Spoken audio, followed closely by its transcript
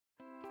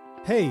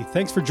Hey,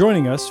 thanks for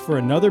joining us for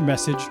another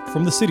message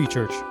from the City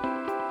Church.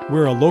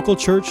 We're a local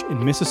church in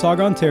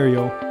Mississauga,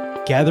 Ontario,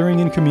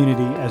 gathering in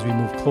community as we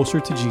move closer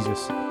to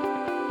Jesus.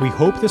 We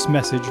hope this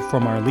message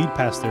from our lead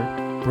pastor,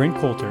 Brent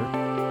Coulter,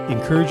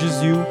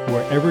 encourages you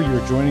wherever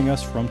you're joining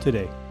us from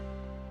today.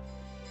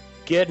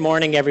 Good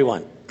morning,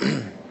 everyone.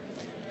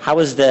 How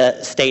is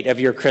the state of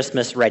your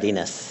Christmas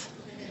readiness?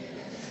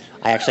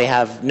 I actually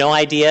have no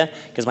idea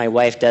because my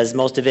wife does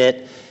most of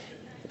it.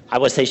 I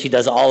would say she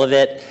does all of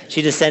it.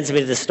 She just sends me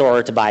to the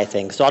store to buy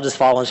things. So I'll just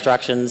follow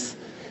instructions.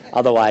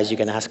 Otherwise, you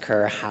can ask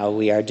her how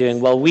we are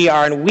doing. Well, we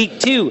are in week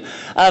 2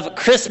 of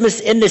Christmas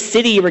in the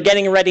City. We're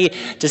getting ready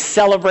to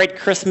celebrate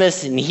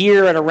Christmas, and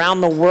here and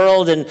around the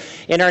world and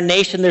in our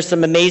nation, there's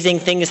some amazing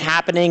things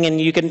happening.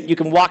 And you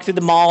can walk through the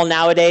mall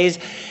nowadays,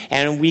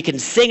 and we can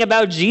sing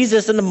about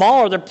Jesus in the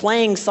mall, or they're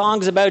playing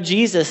songs about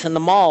Jesus in the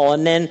mall.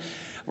 And then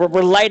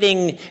we're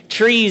lighting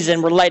trees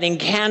and we're lighting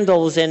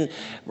candles, and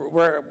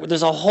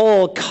there's a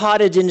whole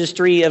cottage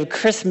industry of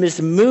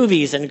Christmas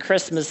movies and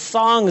Christmas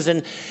songs,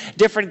 and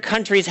different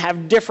countries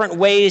have different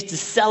ways to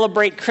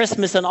celebrate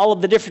Christmas and all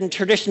of the different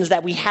traditions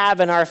that we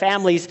have in our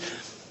families.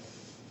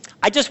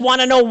 I just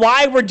want to know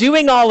why we're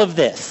doing all of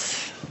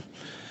this.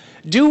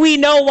 Do we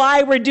know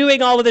why we're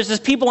doing all of this? There's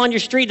people on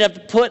your street that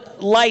have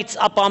put lights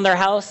up on their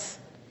house,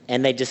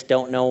 and they just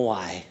don't know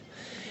why.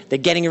 They're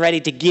getting ready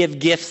to give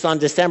gifts on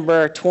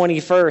December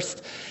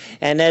 21st,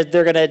 and they're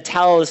going to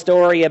tell a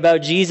story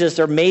about Jesus,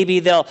 or maybe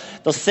they'll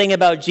sing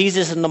about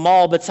Jesus in the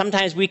mall, but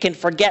sometimes we can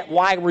forget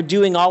why we're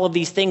doing all of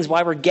these things,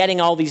 why we're getting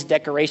all these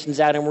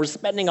decorations out, and we're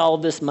spending all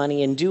of this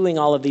money and doing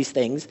all of these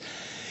things.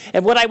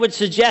 And what I would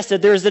suggest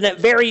that there's a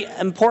very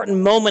important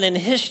moment in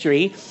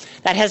history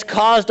that has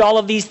caused all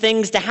of these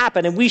things to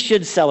happen, and we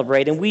should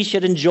celebrate, and we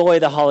should enjoy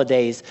the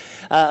holidays.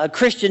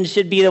 Christians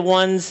should be the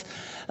ones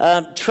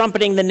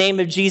trumpeting the name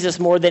of Jesus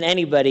more than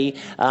anybody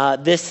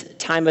this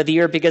time of the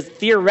year, because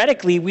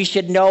theoretically we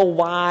should know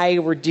why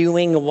we're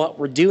doing what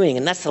we're doing.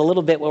 And that's a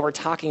little bit what we're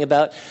talking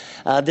about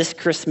this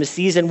Christmas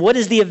season. What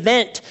is the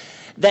event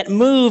that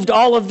moved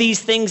all of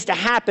these things to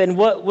happen?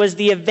 What was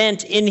the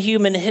event in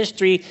human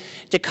history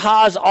to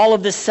cause all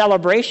of this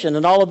celebration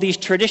and all of these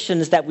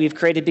traditions that we've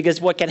created? Because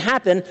what can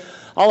happen,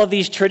 all of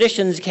these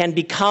traditions can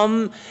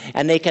become,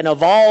 and they can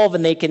evolve,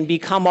 and they can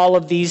become all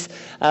of these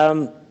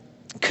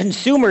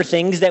consumer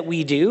things that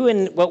we do,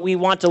 and what we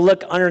want to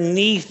look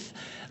underneath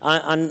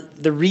on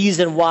the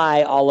reason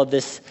why all of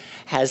this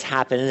has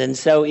happened. And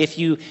so if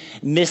you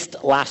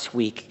missed last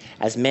week,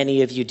 as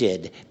many of you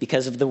did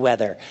because of the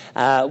weather,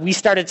 we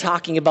started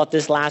talking about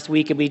this last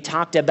week, and we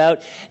talked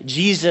about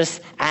Jesus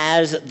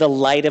as the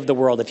light of the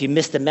world. If you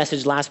missed the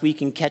message last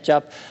week, you can catch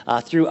up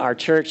through our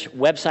church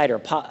website or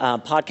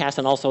podcast,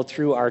 and also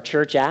through our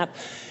church app.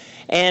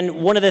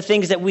 And one of the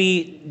things that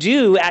we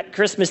do at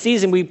Christmas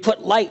season, we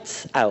put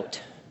lights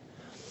out.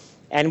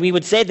 And we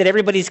would say that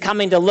everybody's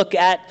coming to look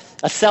at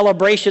a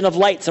celebration of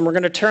lights, and we're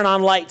going to turn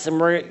on lights,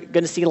 and we're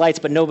going to see lights,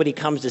 but nobody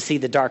comes to see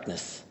the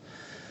darkness.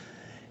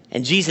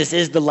 And Jesus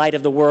is the light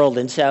of the world,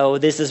 and so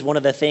this is one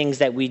of the things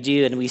that we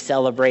do and we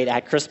celebrate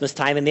at Christmas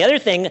time. And the other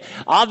thing,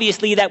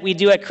 obviously, that we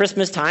do at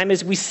Christmas time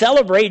is we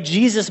celebrate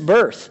Jesus'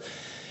 birth.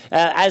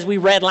 As we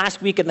read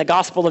last week in the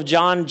Gospel of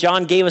John,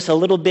 John gave us a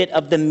little bit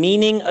of the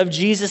meaning of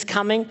Jesus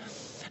coming.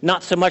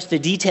 Not so much the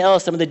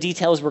details. Some of the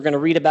details we're going to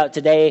read about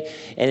today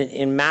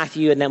in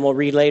Matthew, and then we'll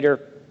read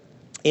later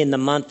in the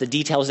month the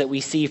details that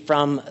we see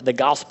from the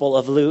Gospel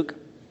of Luke.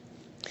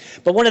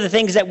 But one of the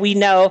things that we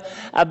know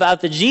about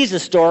the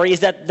Jesus story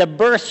is that the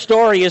birth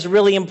story is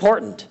really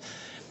important.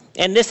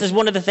 And this is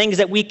one of the things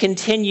that we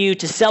continue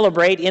to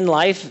celebrate in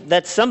life,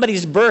 that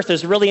somebody's birth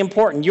is really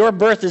important. Your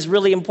birth is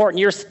really important.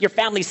 Your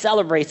family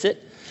celebrates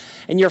it.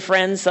 And your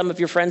friends, some of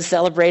your friends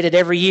celebrate it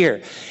every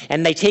year.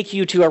 And they take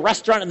you to a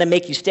restaurant, and they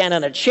make you stand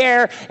on a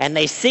chair, and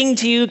they sing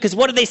to you, because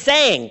what are they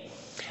saying?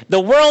 The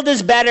world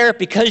is better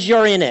because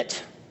you're in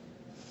it.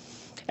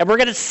 And we're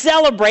going to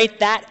celebrate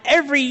that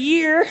every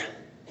year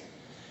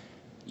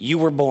you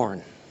were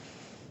born.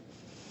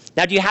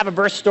 Now, do you have a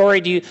birth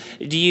story? Do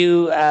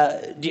you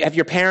have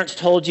your parents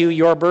told you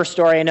your birth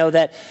story? I know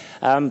that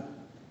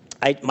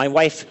my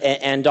wife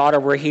and daughter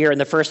were here in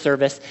the first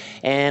service,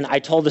 and I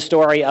told the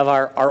story of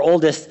our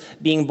oldest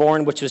being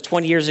born, which was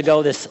 20 years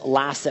ago this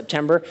last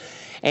September.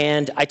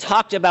 And I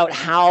talked about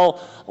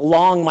how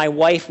long my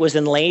wife was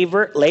in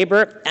labor,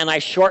 and I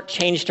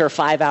shortchanged her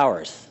 5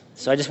 hours.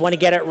 So I just want to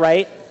get it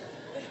right.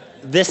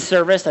 This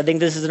service, I think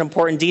this is an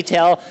important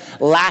detail.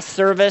 Last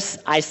service,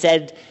 I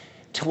said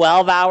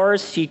 12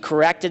 hours. She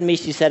corrected me.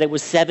 She said it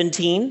was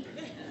 17.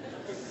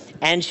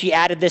 And she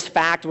added this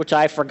fact, which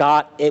I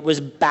forgot. It was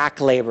back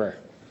labor.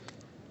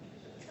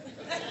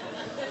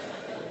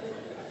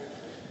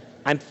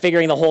 I'm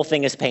figuring the whole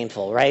thing is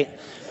painful, right?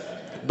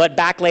 But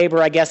back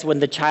labor, I guess, when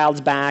the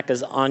child's back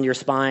is on your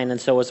spine, and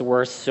so is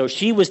worse. So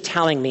she was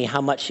telling me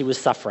how much she was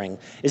suffering,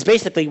 is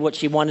basically what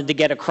she wanted to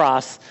get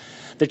across,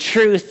 the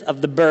truth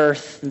of the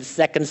birth in the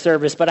second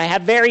service. But I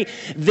have very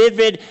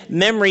vivid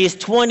memories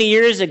 20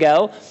 years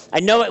ago.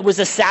 I know it was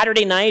a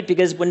Saturday night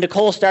because when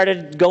Nicole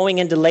started going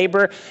into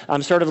labor,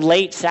 sort of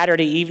late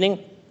Saturday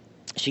evening,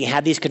 she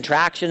had these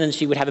contractions, and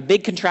she would have a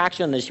big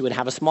contraction, and then she would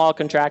have a small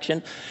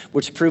contraction,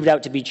 which proved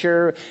out to be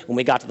true. When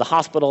we got to the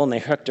hospital and they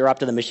hooked her up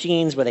to the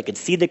machines where they could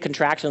see the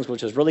contractions,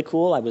 which was really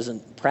cool. I was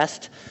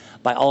impressed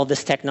by all of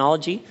this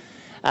technology.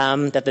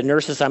 That the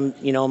nurses,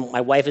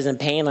 my wife is in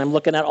pain, and I'm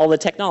looking at all the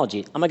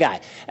technology. I'm a guy.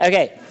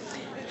 Okay.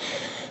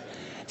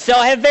 So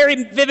I have a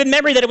very vivid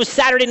memory that it was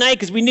Saturday night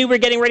because we knew we were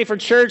getting ready for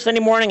church Sunday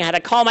morning. I had to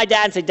call my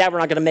dad and say, Dad, we're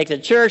not going to make it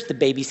to church. The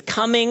baby's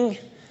coming.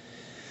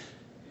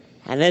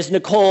 And as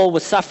Nicole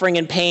was suffering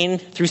in pain,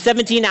 through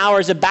 17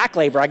 hours of back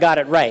labor, I got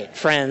it right,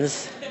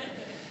 friends.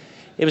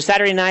 It was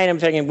Saturday night. I'm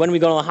thinking, when are we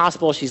going to the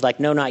hospital? She's like,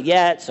 no, not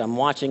yet. So I'm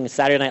watching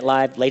Saturday Night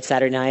Live, late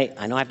Saturday night.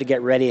 I know I have to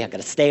get ready. I've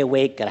got to stay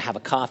awake, got to have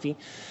a coffee.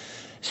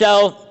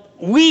 So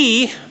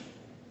we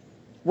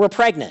were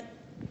pregnant.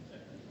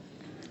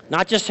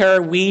 Not just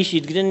her, she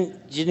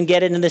didn't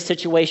get into this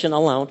situation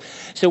alone.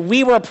 So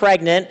we were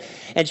pregnant,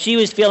 and she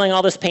was feeling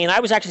all this pain. I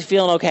was actually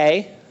feeling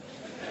okay.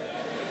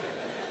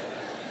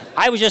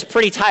 I was just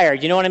pretty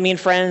tired. You know what I mean,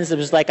 friends? It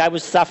was like I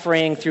was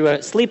suffering through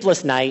a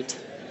sleepless night.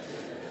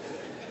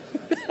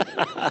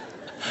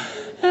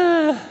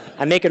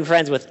 I'm making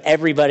friends with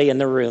everybody in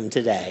the room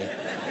today.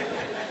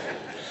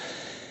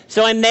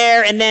 So I'm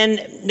there, and then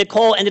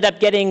Nicole ended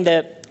up getting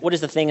what is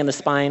the thing in the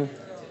spine?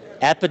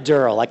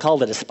 Epidural. I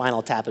called it a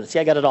spinal tap. See,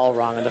 I got it all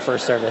wrong in the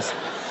first service.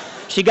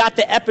 She got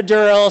the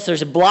epidural, so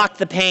she blocked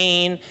the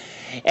pain.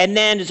 And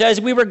then so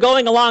as we were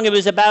going along, it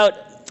was about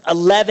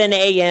 11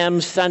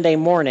 a.m. Sunday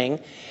morning,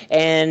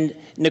 and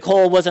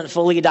Nicole wasn't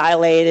fully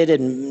dilated,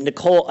 and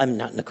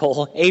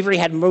Avery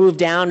had moved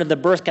down to the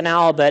birth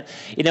canal, but,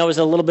 it was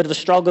a little bit of a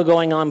struggle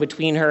going on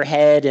between her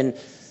head and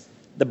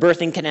the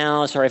birthing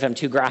canal. Sorry if I'm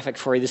too graphic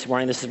for you this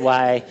morning. This is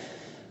why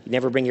you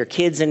never bring your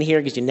kids in here,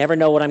 because you never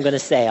know what I'm going to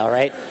say, all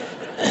right?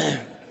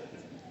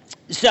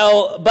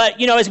 So,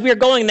 but, as we were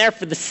going there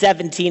for the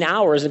 17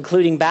 hours,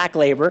 including back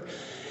labor,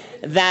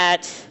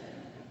 that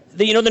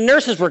the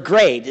nurses were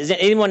great. Does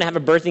anyone have a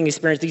birthing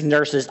experience? These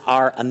nurses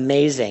are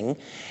amazing.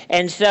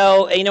 And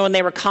so, and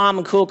they were calm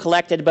and cool,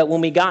 collected, but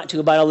when we got to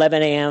about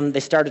 11 a.m., they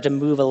started to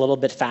move a little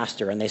bit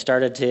faster, and they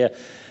started to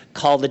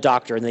call the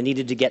doctor, and they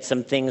needed to get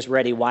some things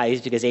ready. Why?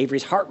 Because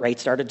Avery's heart rate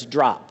started to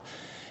drop.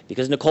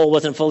 Because Nicole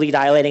wasn't fully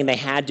dilating, they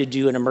had to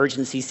do an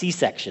emergency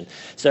C-section.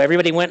 So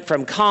everybody went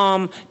from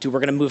calm to we're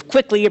going to move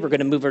quickly, we're going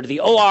to move her to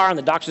the OR, and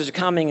the doctors are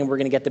coming, and we're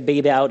going to get the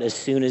baby out as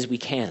soon as we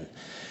can.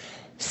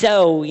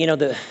 So,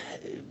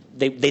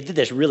 they did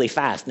this really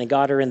fast, and they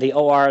got her in the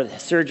OR, the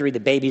surgery, the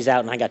baby's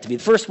out, and I got to be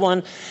the first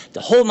one to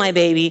hold my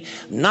baby.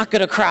 I'm not going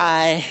to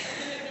cry.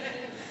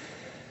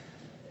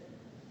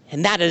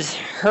 And that is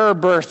her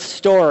birth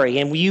story,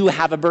 and you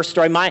have a birth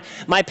story. My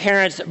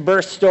parents'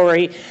 birth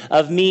story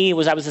of me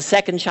was I was the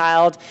second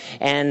child,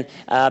 and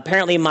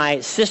apparently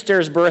my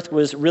sister's birth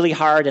was really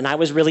hard, and I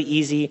was really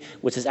easy,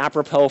 which is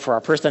apropos for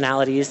our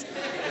personalities.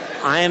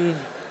 I'm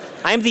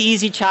the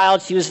easy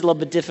child. She was a little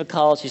bit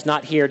difficult. She's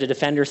not here to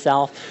defend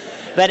herself.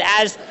 But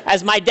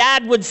as my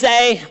dad would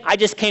say, I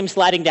just came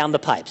sliding down the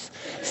pipes.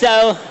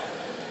 So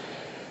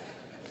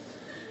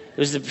it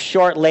was a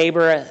short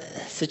labor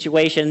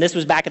situation. This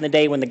was back in the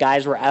day when the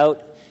guys were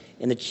out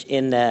in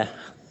the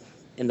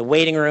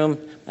waiting room.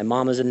 My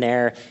mom was in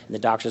there, and the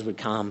doctors would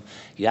come.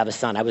 You have a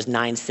son. I was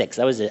 9'6".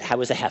 I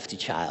was a hefty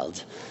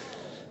child,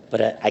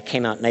 but I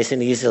came out nice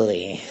and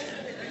easily.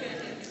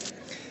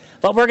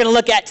 But we're going to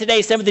look at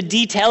today some of the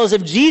details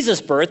of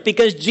Jesus' birth,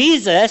 because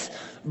Jesus'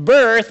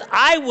 birth,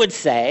 I would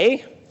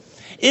say,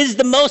 is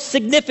the most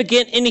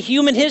significant in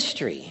human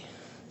history.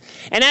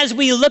 And as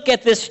we look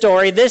at this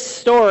story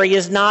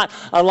is not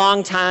a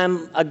long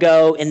time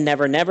ago in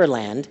Never Never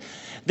Land.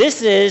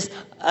 This is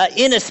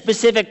in a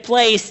specific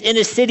place, in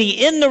a city,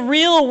 in the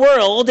real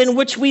world in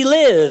which we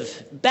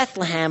live.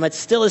 Bethlehem, it's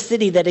still a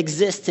city that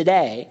exists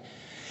today.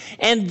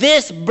 And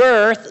this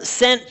birth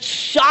sent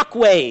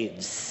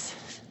shockwaves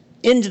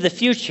into the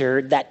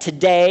future that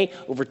today,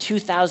 over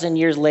 2,000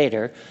 years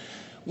later,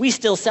 we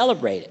still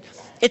celebrate it.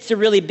 It's a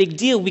really big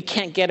deal. We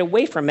can't get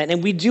away from it.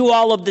 And we do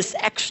all of this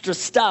extra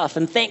stuff,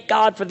 and thank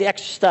God for the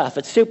extra stuff.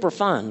 It's super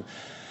fun.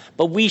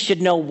 But we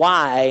should know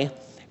why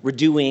we're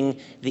doing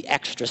the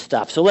extra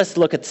stuff. So let's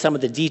look at some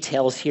of the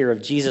details here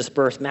of Jesus'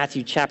 birth.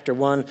 Matthew chapter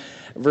 1,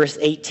 verse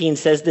 18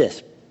 says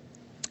this.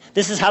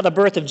 This is how the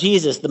birth of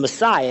Jesus, the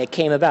Messiah,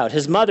 came about.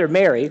 His mother,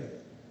 Mary,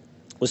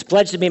 was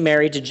pledged to be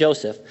married to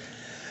Joseph.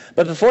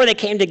 But before they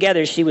came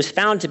together, she was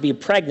found to be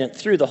pregnant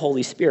through the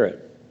Holy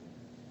Spirit.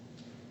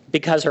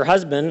 Because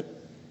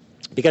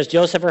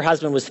Joseph, her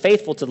husband, was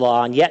faithful to the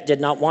law and yet did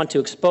not want to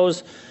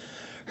expose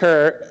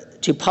her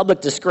to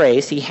public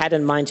disgrace, he had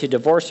in mind to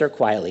divorce her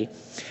quietly.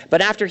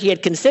 But after he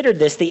had considered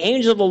this, the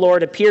angel of the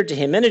Lord appeared to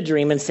him in a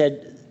dream and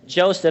said,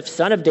 Joseph,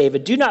 son of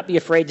David, do not be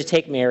afraid to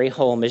take Mary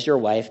home as your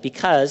wife,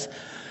 because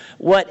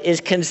what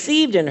is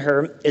conceived in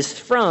her is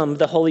from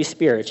the Holy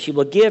Spirit. She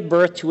will give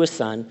birth to a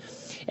son,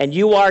 and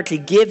you are to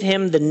give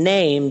him the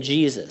name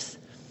Jesus,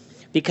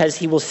 because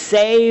he will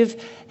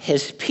save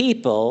his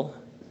people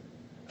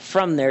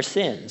from their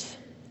sins.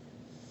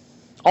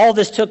 All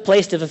this took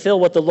place to fulfill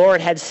what the Lord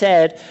had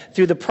said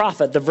through the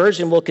prophet. The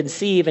virgin will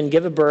conceive and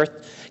give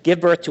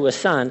birth to a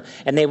son,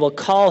 and they will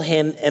call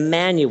him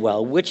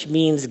Emmanuel, which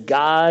means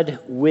God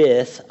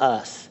with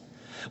us.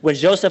 When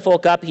Joseph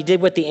woke up, he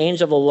did what the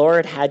angel of the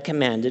Lord had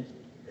commanded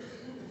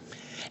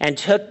and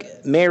took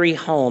Mary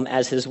home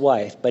as his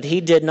wife. But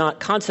he did not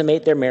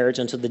consummate their marriage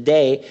until the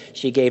day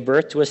she gave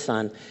birth to a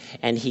son,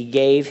 and he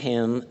gave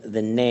him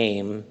the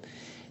name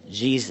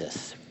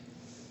Jesus.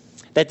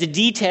 That the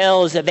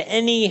details of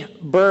any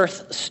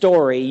birth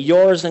story,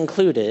 yours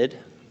included,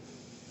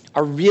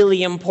 are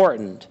really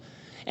important.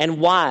 And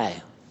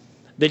why?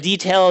 The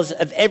details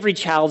of every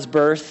child's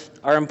birth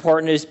are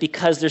important is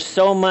because there's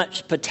so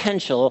much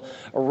potential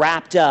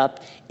wrapped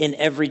up in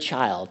every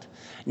child.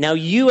 Now,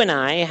 you and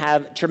I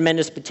have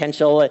tremendous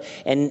potential,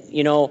 and,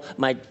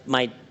 my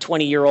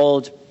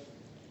 20-year-old,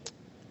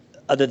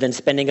 other than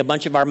spending a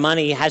bunch of our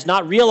money, has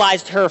not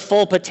realized her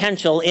full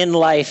potential in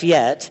life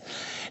yet.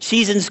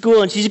 She's in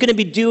school, and she's going to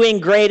be doing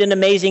great and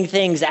amazing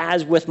things,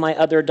 as with my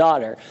other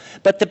daughter.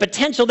 But the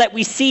potential that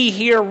we see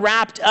here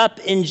wrapped up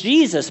in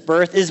Jesus'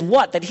 birth is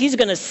what? That he's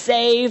going to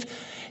save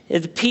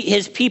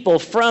his people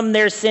from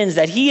their sins,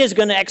 that he is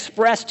going to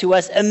express to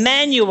us,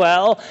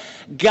 Emmanuel,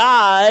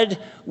 God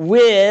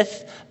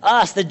with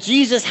us, that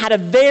Jesus had a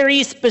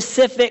very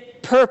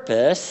specific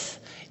purpose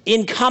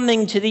in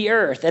coming to the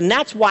earth. And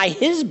that's why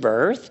his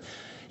birth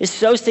is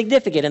so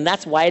significant, and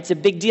that's why it's a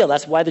big deal.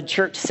 That's why the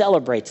church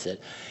celebrates it.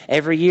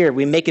 Every year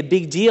we make a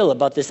big deal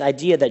about this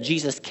idea that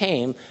Jesus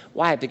came.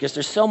 Why? Because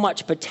there's so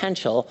much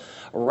potential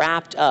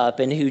wrapped up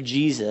in who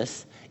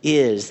Jesus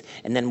is,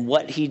 and then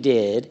what he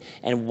did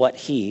and what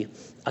he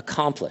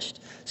accomplished.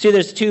 See,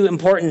 there's two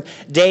important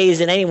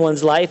days in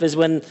anyone's life, is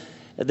when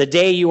the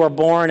day you are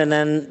born and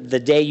then the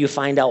day you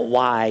find out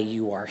why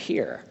you are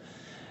here.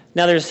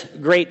 Now, there's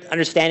great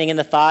understanding in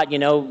the thought,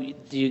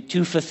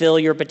 to fulfill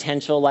your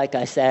potential, like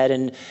I said,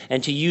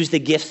 and to use the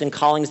gifts and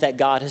callings that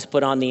God has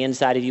put on the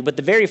inside of you. But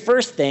the very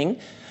first thing,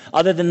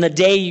 other than the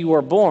day you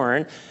were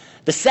born,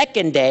 the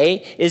second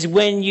day is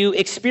when you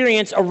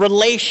experience a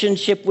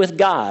relationship with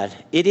God.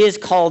 It is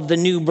called the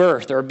new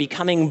birth, or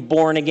becoming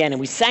born again.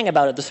 And we sang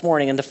about it this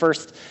morning in the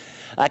first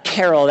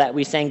carol that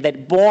we sang,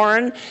 that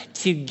born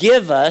to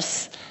give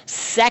us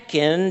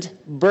second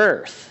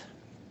birth.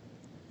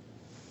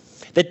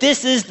 That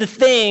this is the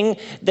thing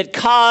that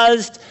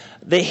caused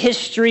the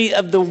history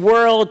of the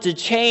world to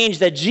change,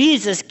 that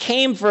Jesus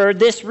came for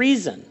this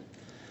reason.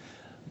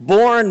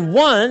 Born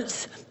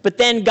once, but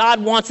then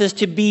God wants us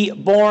to be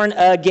born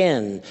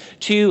again.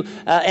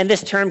 And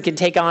this term can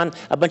take on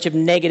a bunch of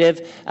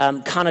negative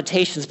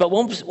connotations, but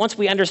once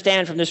we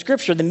understand from the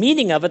scripture the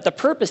meaning of it, the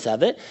purpose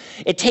of it,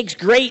 it takes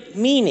great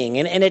meaning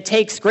and it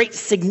takes great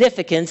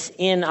significance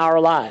in our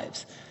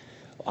lives.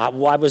 I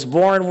was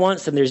born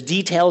once, and there's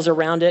details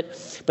around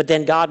it, but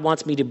then God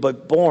wants me to be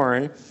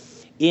born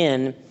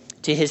into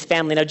his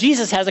family. Now,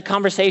 Jesus has a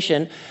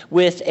conversation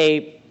with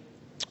a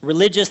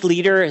religious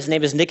leader. His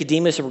name is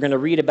Nicodemus, and we're going to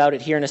read about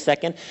it here in a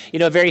second.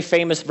 A very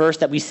famous verse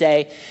that we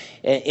say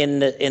in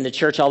the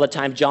church all the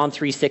time, John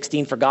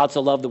 3:16, "For God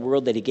so loved the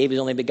world that he gave his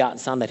only begotten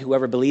Son, that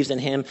whoever believes in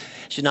him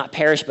should not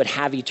perish but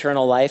have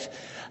eternal life."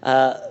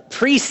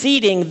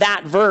 Preceding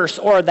that verse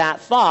or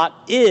that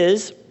thought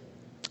is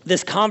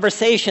this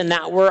conversation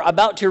that we're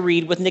about to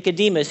read with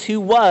Nicodemus, who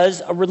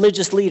was a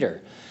religious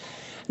leader.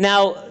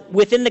 Now,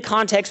 within the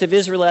context of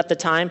Israel at the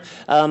time,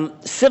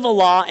 civil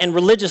law and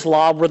religious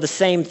law were the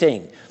same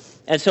thing.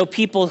 And so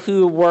people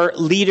who were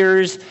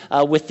leaders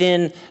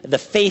within the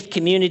faith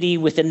community,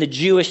 within the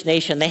Jewish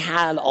nation, they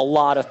had a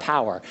lot of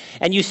power.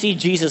 And you see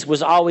Jesus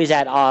was always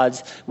at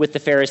odds with the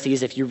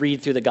Pharisees if you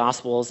read through the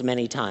Gospels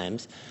many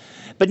times.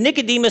 But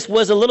Nicodemus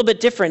was a little bit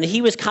different. He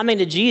was coming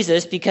to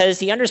Jesus because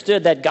he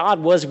understood that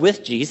God was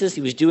with Jesus.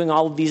 He was doing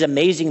all of these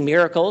amazing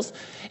miracles,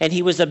 and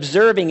he was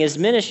observing his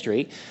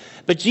ministry.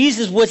 But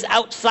Jesus was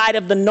outside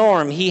of the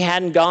norm. He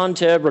hadn't gone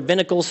to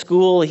rabbinical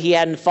school. He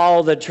hadn't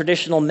followed the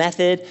traditional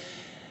method.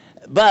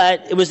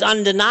 But it was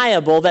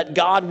undeniable that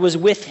God was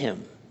with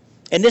him.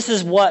 And this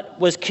is what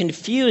was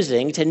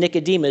confusing to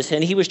Nicodemus,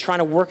 and he was trying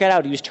to work it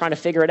out. He was trying to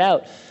figure it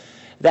out.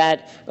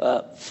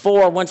 That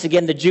for, once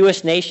again, the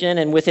Jewish nation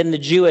and within the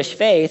Jewish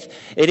faith,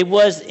 it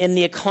was in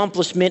the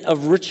accomplishment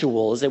of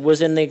rituals, it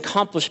was in the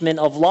accomplishment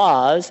of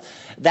laws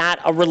that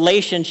a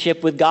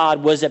relationship with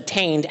God was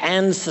obtained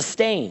and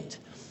sustained.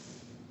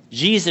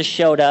 Jesus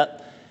showed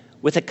up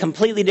with a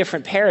completely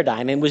different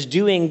paradigm and was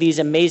doing these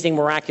amazing,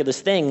 miraculous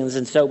things,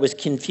 and so it was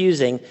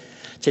confusing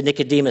to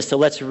Nicodemus. So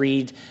let's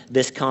read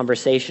this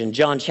conversation.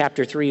 John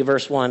chapter 3,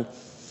 verse 1.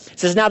 It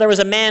says, "Now there was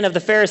a man of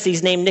the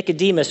Pharisees named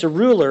Nicodemus, a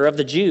ruler of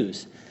the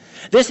Jews.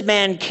 This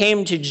man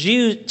came to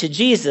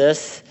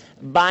Jesus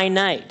by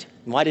night."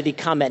 Why did he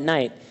come at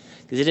night?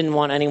 Because he didn't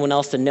want anyone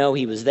else to know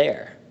he was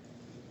there.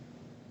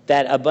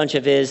 That a bunch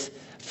of his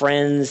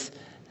friends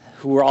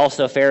who were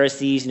also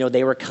Pharisees,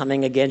 they were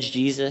coming against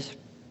Jesus.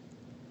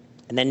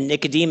 And then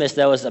Nicodemus,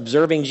 though, is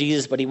observing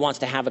Jesus, but he wants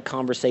to have a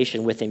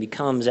conversation with him. He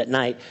comes at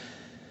night.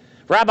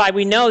 "Rabbi,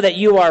 we know that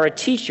you are a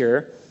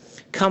teacher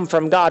come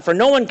from God. For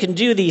no one can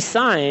do these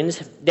signs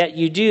that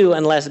you do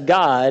unless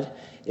God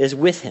is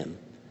with him.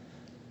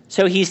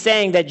 So he's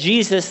saying that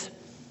Jesus'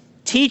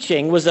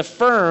 teaching was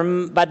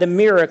affirmed by the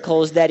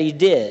miracles that he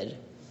did.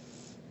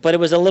 But it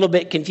was a little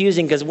bit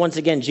confusing because, once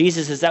again,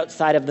 Jesus is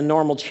outside of the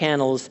normal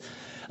channels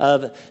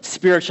of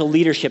spiritual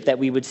leadership that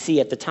we would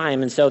see at the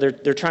time. And so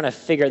they're trying to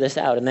figure this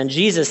out. And then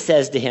Jesus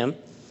says to him,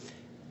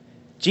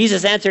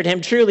 Jesus answered him,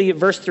 truly,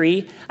 verse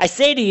 3, I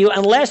say to you,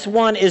 unless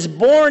one is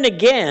born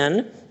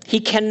again, he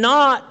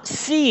cannot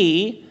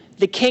see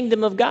the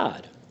kingdom of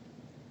God.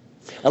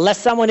 Unless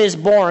someone is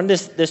born,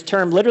 this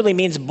term literally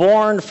means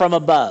born from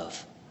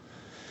above.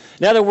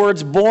 In other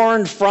words,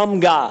 born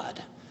from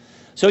God.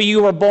 So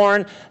you were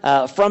born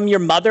from your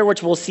mother,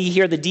 which we'll see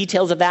here the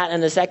details of that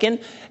in a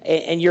second,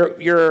 and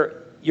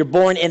you're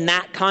born in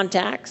that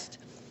context.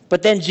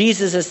 But then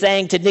Jesus is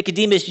saying to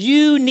Nicodemus,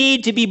 you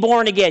need to be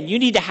born again. You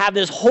need to have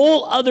this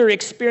whole other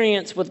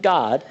experience with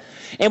God.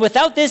 And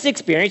without this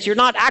experience, you're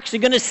not actually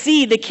going to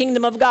see the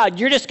kingdom of God.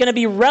 You're just going to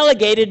be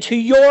relegated to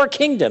your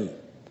kingdom.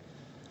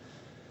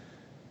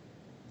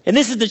 And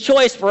this is the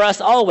choice for us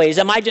always.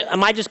 Am I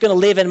just going to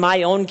live in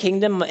my own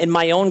kingdom, in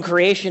my own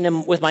creation,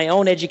 and with my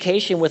own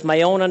education, with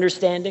my own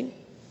understanding?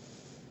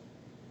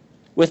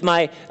 With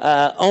my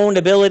own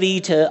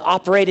ability to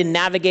operate and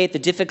navigate the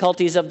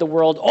difficulties of the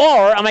world?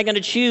 Or am I going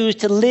to choose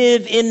to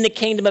live in the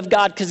kingdom of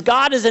God? Because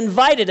God has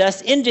invited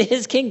us into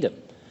his kingdom.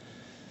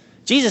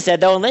 Jesus said,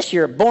 though, unless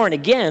you're born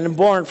again,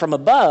 born from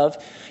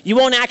above, you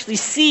won't actually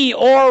see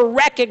or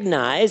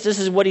recognize. This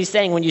is what he's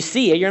saying. When you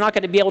see it, you're not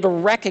going to be able to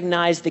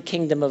recognize the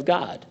kingdom of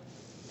God.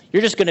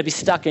 You're just going to be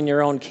stuck in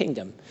your own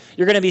kingdom.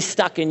 You're going to be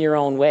stuck in your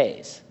own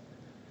ways.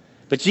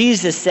 But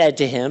Jesus said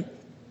to him,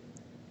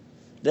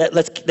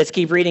 let's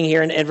keep reading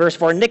here in verse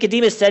 4.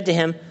 Nicodemus said to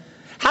him,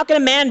 how can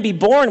a man be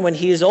born when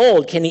he is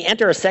old? Can he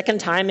enter a second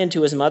time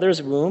into his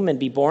mother's womb and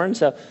be born?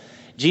 So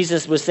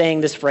Jesus was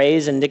saying this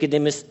phrase, and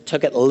Nicodemus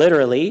took it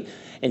literally.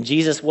 And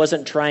Jesus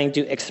wasn't trying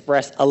to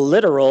express a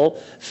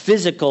literal,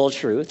 physical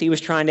truth. He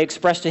was trying to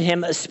express to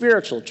him a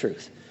spiritual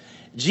truth.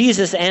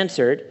 Jesus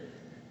answered,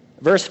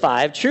 verse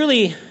 5,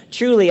 truly,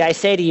 truly, I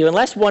say to you,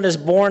 unless one is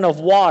born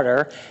of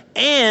water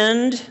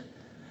and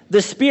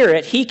the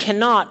Spirit, he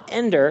cannot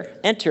enter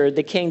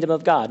the kingdom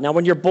of God. Now,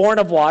 when you're born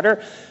of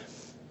water,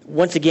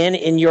 once again,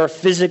 in your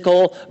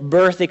physical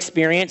birth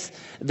experience,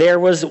 there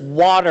was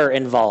water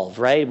involved,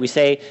 right? We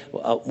say,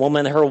 a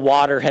woman, her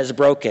water has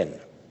broken.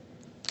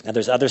 Now,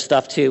 there's other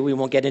stuff too. We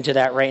won't get into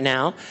that right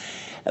now.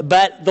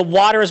 But the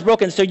water is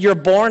broken. So you're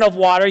born of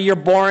water. You're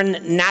born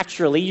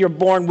naturally. You're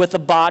born with a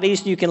body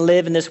so you can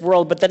live in this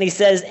world. But then he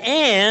says,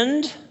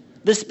 and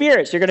the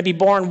Spirit. So you're going to be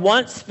born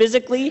once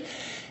physically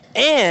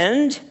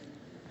and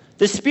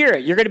the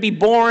Spirit. You're going to be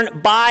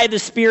born by the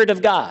Spirit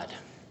of God.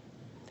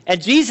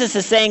 And Jesus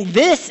is saying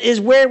this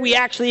is where we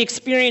actually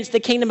experience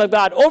the kingdom of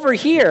God. Over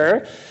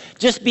here,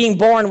 just being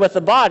born with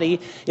a body,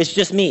 it's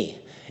just me.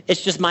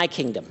 It's just my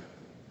kingdom.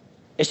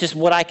 It's just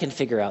what I can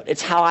figure out.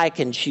 It's how I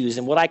can choose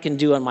and what I can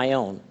do on my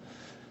own.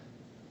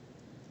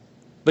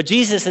 But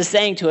Jesus is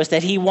saying to us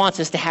that he wants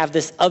us to have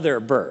this other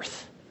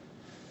birth,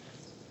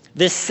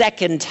 this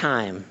second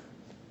time,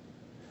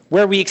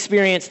 where we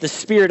experience the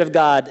Spirit of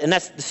God. And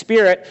that's the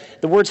Spirit,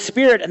 the word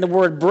spirit and the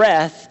word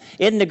breath,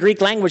 in the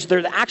Greek language,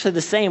 they're actually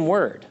the same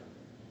word.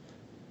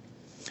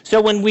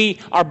 So when we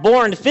are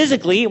born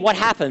physically, what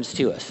happens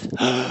to us?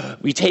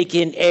 We take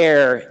in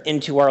air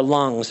into our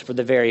lungs for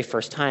the very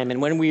first time.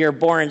 And when we are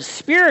born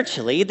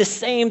spiritually, the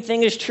same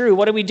thing is true.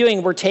 What are we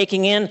doing? We're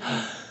taking in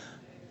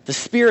the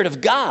Spirit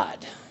of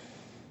God.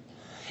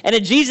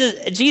 And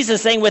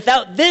Jesus saying,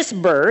 without this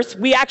birth,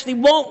 we actually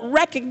won't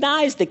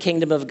recognize the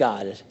kingdom of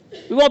God.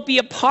 We won't be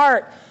a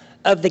part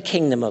of the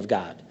kingdom of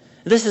God.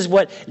 This is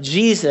what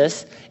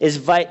Jesus is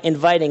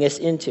inviting us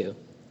into.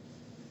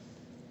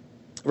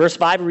 Verse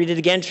 5, we read it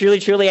again. Truly,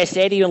 truly, I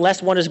say to you,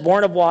 unless one is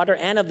born of water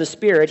and of the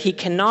Spirit, he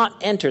cannot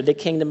enter the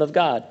kingdom of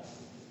God.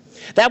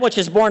 That which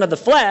is born of the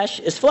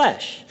flesh is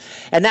flesh,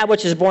 and that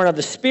which is born of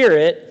the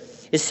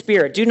Spirit is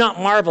spirit. Do not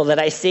marvel that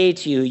I say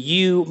to you,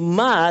 you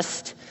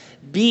must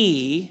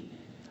be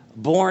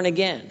born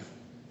again.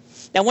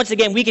 Now, once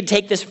again, we could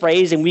take this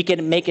phrase and we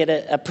could make it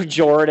a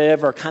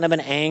pejorative or kind of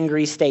an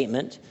angry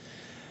statement.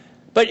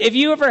 But if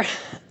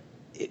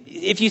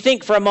you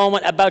think for a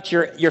moment about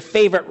your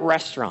favorite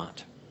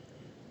restaurant,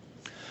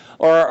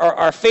 or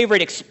our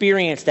favorite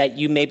experience that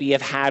you maybe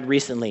have had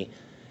recently.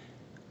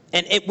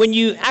 And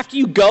after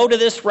you go to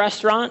this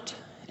restaurant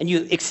and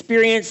you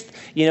experience,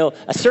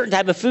 a certain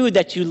type of food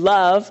that you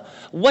love,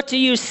 what do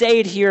you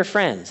say to your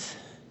friends?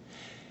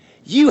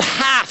 You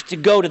have to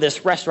go to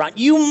this restaurant.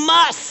 You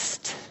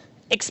must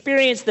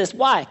experience this.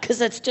 Why?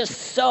 Because it's just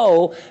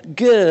so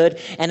good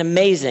and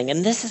amazing.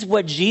 And this is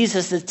what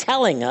Jesus is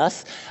telling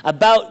us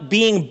about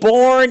being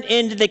born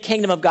into the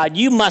kingdom of God.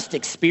 You must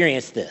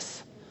experience this.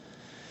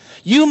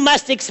 You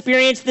must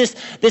experience this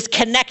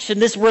connection,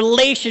 this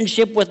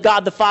relationship with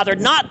God the Father.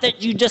 Not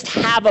that you just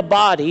have a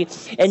body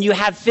and you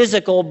have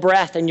physical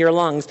breath in your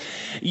lungs.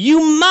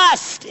 You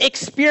must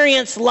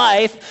experience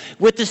life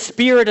with the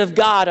Spirit of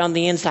God on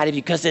the inside of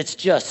you because it's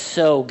just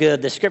so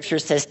good. The scripture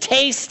says,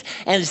 taste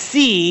and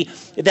see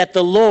that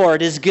the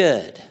Lord is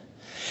good.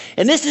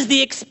 And this is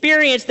the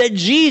experience that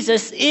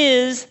Jesus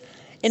is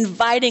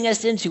inviting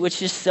us into. It's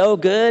just so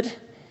good.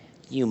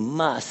 You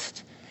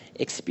must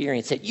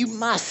experience it. You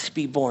must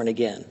be born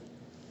again.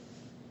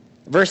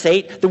 Verse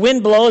 8, the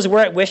wind blows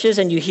where it wishes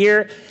and you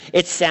hear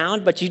its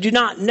sound, but you do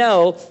not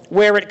know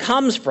where it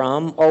comes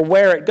from or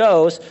where it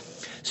goes.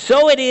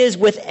 So it is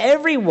with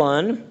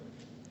everyone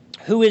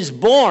who is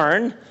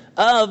born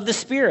of the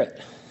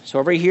Spirit. So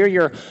over here,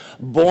 you're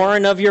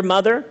born of your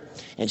mother,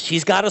 and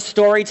she's got a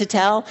story to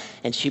tell,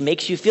 and she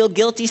makes you feel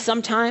guilty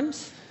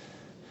sometimes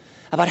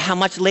about how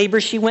much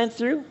labor she went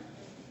through.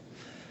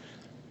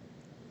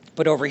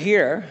 But over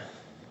here,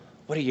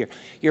 what are you?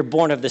 You're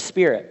born of the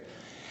Spirit.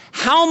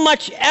 How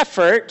much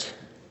effort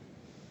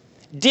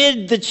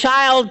did the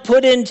child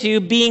put into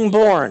being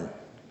born?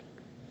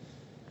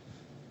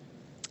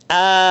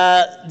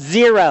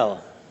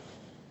 0.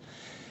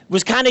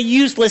 Was kind of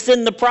useless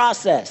in the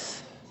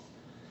process.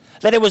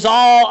 That it was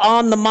all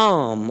on the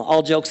mom,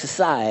 all jokes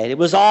aside. It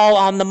was all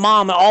on the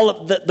mom. All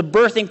of the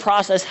birthing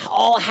process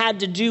all had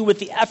to do with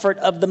the effort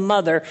of the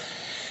mother.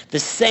 The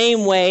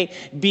same way,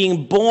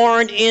 being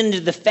born into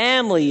the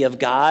family of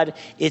God,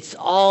 it's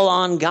all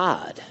on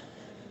God.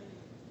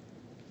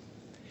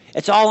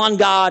 It's all on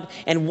God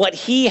and what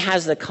He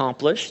has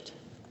accomplished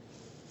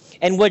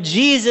and what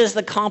Jesus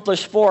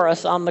accomplished for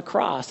us on the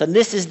cross. And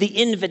this is the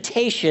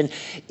invitation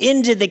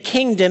into the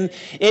kingdom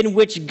in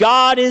which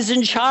God is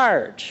in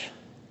charge.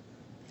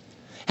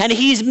 And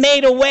He's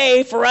made a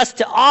way for us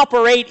to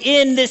operate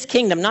in this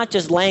kingdom, not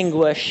just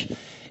languish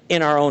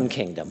in our own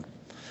kingdom.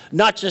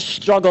 Not just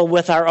struggle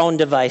with our own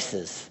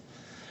devices.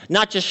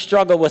 Not just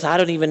struggle with, I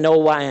don't even know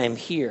why I'm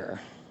here.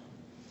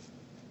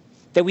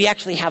 That we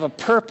actually have a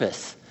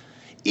purpose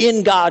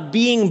in God,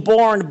 being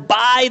born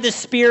by the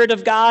Spirit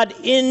of God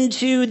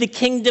into the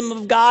kingdom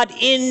of God,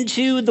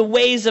 into the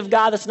ways of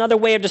God. That's another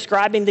way of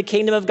describing the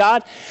kingdom of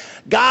God.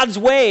 God's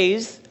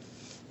ways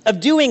of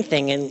doing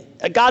things,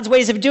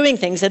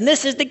 and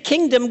this is the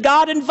kingdom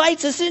God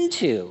invites us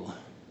into.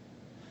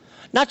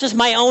 Not just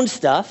my own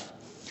stuff.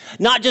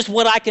 Not just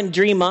what I can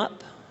dream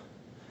up,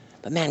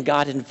 but man,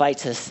 God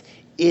invites us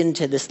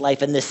into this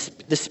life, and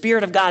the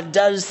Spirit of God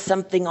does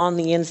something on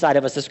the inside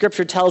of us. The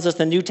scripture tells us in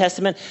the New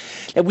Testament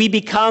that we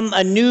become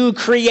a new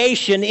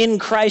creation in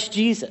Christ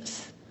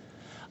Jesus.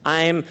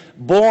 I'm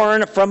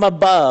born from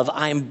above.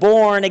 I'm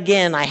born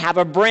again. I have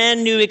a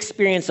brand new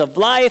experience of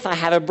life. I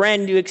have a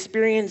brand new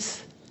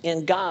experience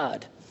in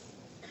God.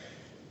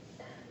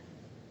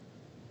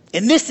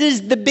 And this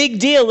is the big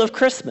deal of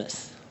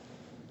Christmas.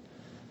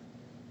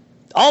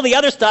 All the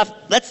other stuff,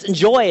 let's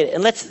enjoy it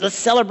and let's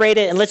celebrate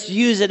it and let's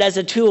use it as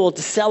a tool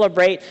to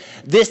celebrate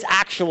this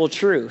actual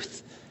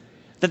truth.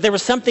 That there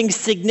was something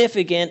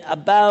significant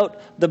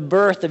about the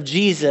birth of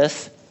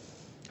Jesus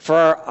for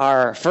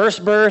our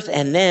first birth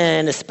and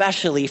then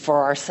especially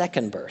for our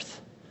second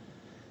birth.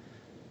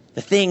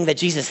 The thing that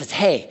Jesus says,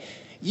 hey,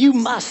 you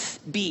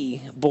must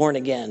be born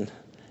again.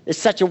 It's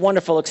such a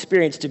wonderful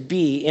experience to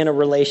be in a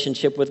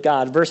relationship with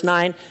God. Verse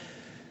 9,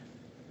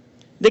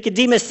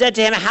 Nicodemus said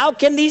to him, how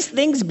can these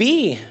things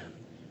be?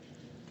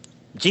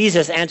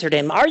 Jesus answered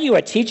him, are you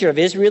a teacher of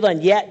Israel,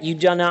 and yet you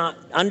do not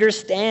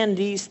understand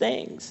these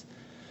things?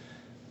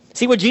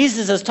 See, what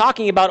Jesus is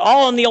talking about,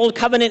 all in the Old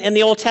Covenant and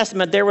the Old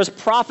Testament, there was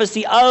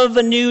prophecy of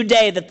a new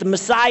day, that the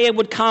Messiah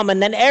would come,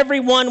 and then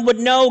everyone would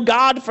know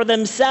God for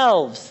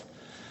themselves.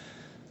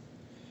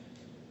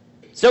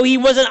 So he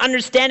wasn't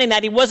understanding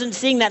that. He wasn't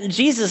seeing that. And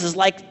Jesus is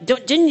like,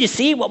 didn't you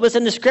see what was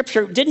in the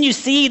scripture? Didn't you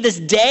see this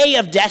day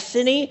of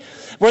destiny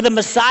where the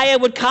Messiah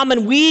would come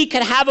and we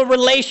could have a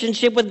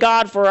relationship with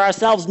God for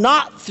ourselves,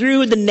 not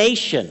through the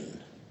nation,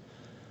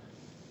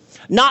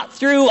 not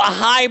through a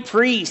high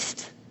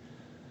priest,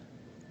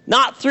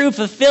 not through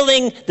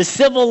fulfilling the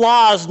civil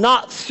laws,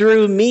 not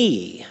through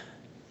me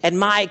and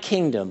my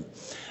kingdom,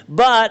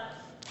 but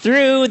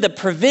through the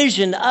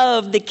provision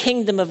of the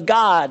kingdom of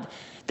God.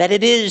 That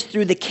it is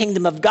through the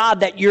kingdom of God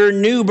that your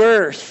new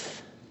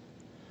birth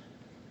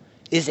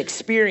is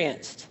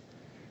experienced.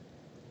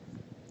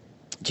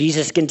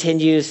 Jesus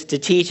continues to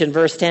teach in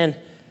verse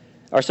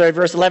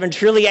 11,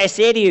 truly I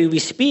say to you, we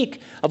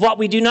speak of what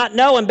we do not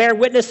know and bear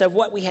witness of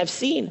what we have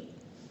seen.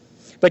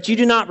 But you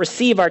do not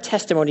receive our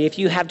testimony. If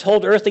you have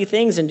told earthly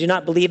things and do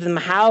not believe them,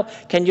 how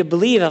can you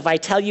believe if I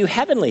tell you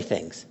heavenly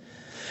things?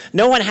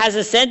 No one has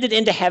ascended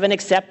into heaven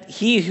except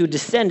he who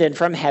descended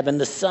from heaven,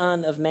 the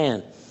Son of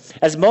Man.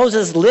 As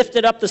Moses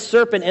lifted up the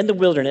serpent in the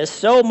wilderness,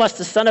 so must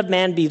the Son of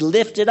Man be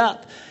lifted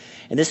up.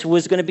 And this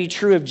was going to be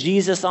true of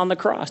Jesus on the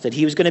cross, that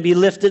he was going to be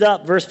lifted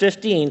up. Verse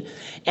 15,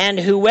 and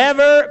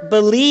whoever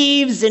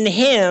believes in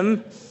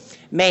him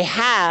may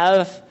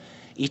have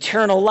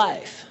eternal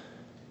life.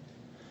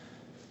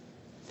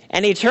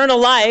 And eternal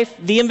life,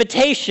 the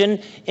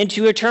invitation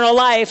into eternal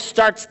life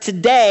starts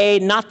today,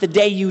 not the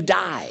day you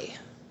die.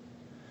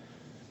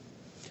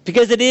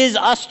 Because it is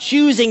us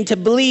choosing to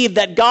believe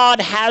that God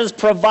has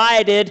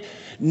provided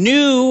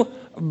new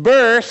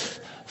birth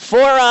for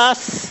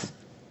us,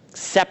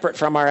 separate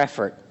from our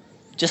effort,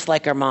 just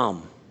like our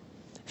mom.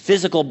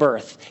 Physical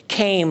birth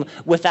came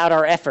without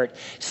our effort.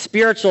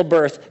 Spiritual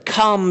birth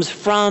comes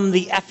from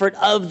the effort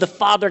of the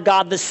Father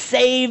God, the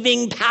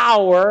saving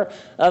power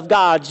of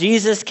God.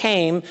 Jesus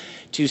came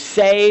to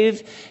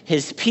save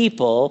his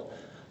people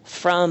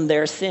from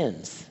their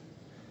sins.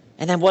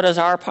 And then what is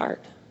our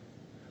part?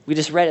 We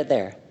just read it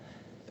there.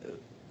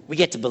 We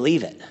get to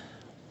believe it.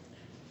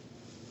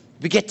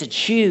 We get to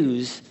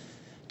choose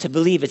to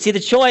believe it. See, the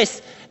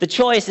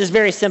choice is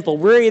very simple.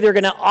 We're either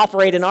going to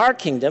operate in our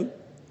kingdom,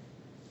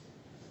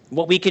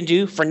 what we can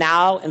do for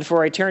now and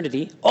for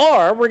eternity,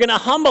 or we're going to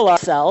humble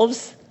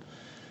ourselves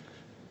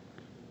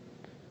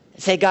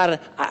and say, God,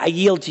 I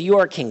yield to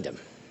your kingdom.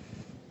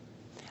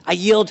 I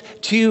yield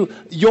to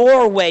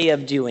your way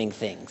of doing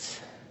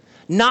things,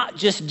 not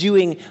just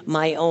doing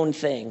my own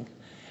thing,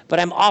 but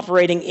I'm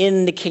operating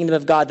in the kingdom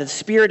of God. The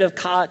Spirit of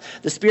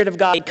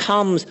God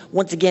comes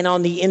once again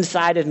on the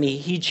inside of me.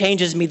 He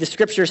changes me. The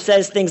scripture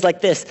says things like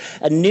this: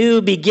 a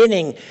new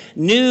beginning,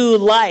 new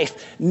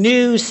life,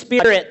 new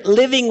spirit,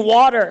 living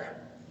water,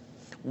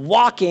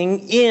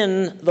 walking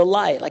in the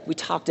light, like we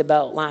talked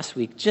about last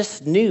week,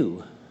 just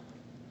new.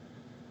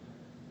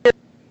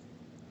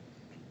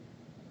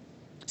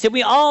 See,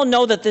 we all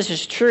know that this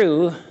is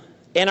true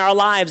in our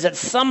lives. At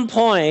some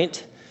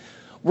point,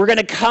 we're going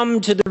to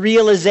come to the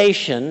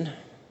realization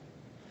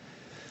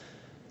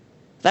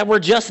that we're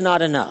just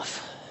not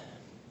enough.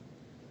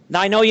 Now,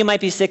 I know you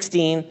might be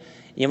 16,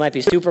 you might be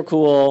super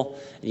cool,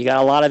 you got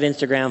a lot of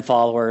Instagram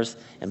followers,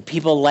 and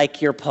people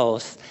like your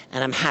posts,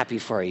 and I'm happy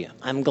for you.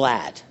 I'm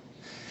glad.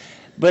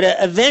 But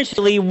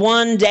eventually,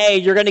 one day,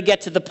 you're going to get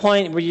to the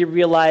point where you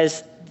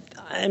realize,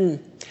 I'm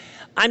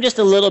just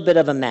a little bit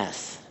of a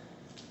mess.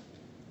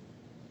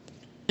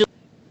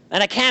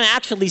 And I can't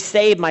actually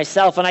save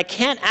myself, and I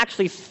can't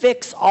actually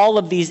fix all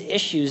of these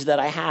issues that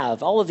I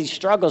have, all of these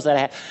struggles that I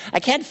have. I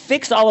can't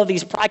fix all of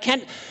these. I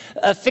can't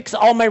fix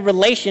all my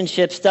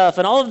relationship stuff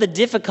and all of the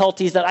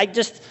difficulties that I'm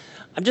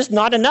just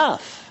not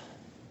enough.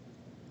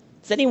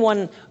 Does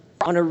anyone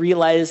want to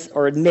realize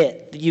or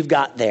admit that you've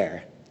got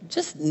there?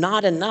 Just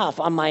not enough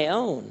on my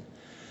own.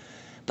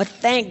 But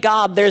thank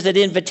God there's an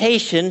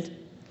invitation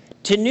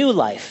to new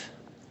life,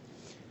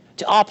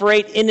 to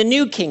operate in a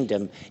new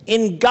kingdom,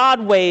 in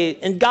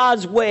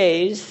God's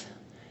ways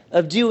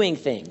of doing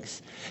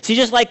things. See,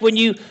 just like when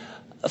you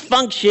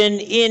function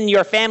in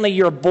your family,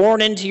 you're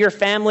born into your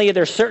family,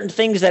 there's certain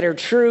things that are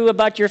true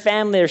about your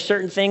family, there's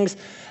certain things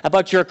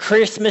about your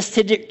Christmas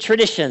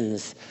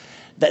traditions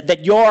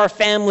that your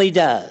family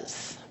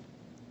does.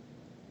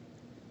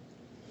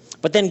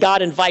 But then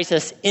God invites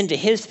us into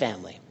his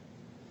family.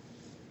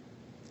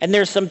 And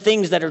there's some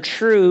things that are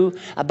true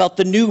about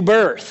the new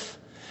birth.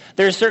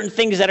 There are certain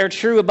things that are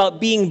true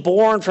about being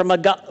born from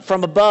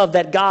above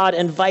that God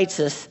invites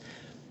us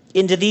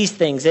into these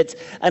things. It's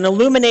an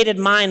illuminated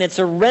mind. It's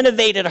a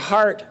renovated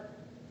heart.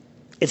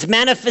 It's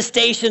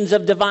manifestations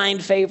of divine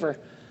favor.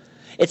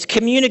 It's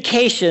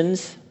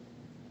communications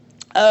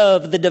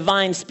of the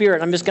divine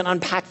spirit. I'm just going to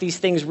unpack these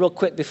things real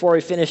quick before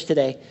we finish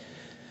today.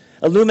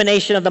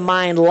 Illumination of the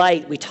mind,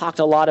 light. We talked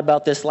a lot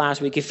about this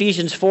last week.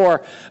 Ephesians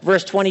 4,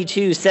 verse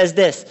 22 says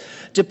this: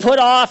 to put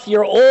off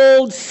your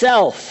old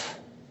self,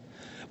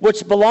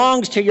 which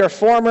belongs to your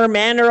former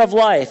manner of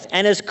life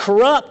and is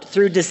corrupt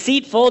through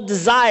deceitful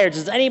desires.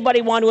 Does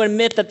anybody want to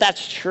admit that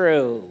that's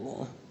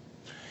true?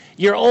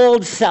 Your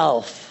old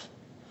self.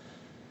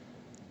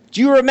 Do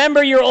you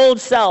remember your old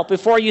self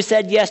before you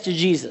said yes to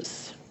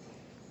Jesus?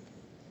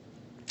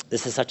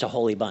 This is such a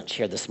holy bunch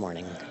here this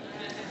morning.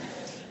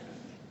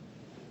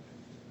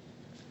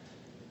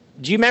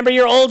 Do you remember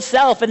your old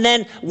self? And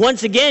then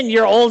once again,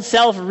 your old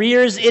self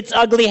rears its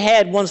ugly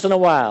head once in a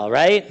while,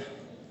 right?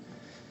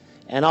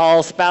 And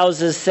all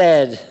spouses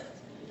said,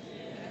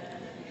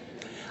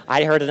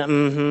 I heard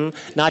an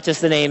not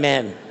just an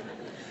amen.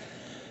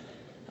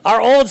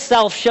 Our old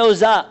self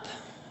shows up.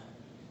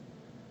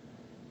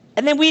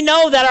 And then we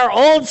know that our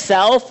old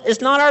self is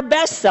not our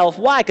best self.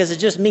 Why? Because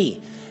it's just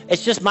me.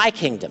 It's just my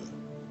kingdom.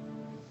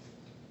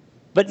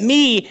 But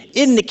me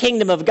in the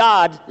kingdom of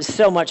God is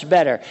so much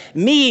better.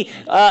 Me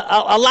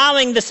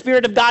allowing the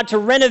Spirit of God to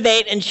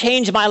renovate and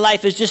change my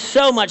life is just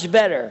so much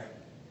better.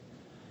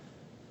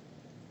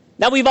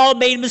 Now, we've all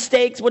made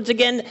mistakes, once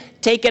again,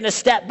 taken a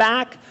step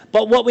back.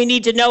 But what we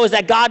need to know is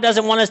that God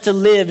doesn't want us to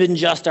live in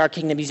just our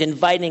kingdom. He's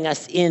inviting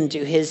us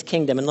into his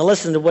kingdom. And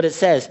listen to what it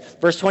says,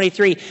 verse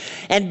 23.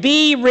 And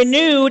be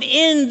renewed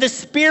in the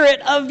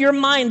spirit of your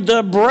mind,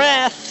 the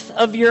breath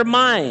of your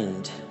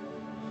mind.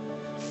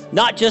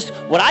 Not just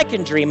what I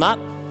can dream up,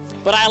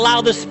 but I allow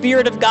the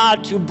Spirit of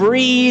God to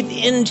breathe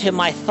into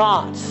my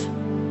thoughts.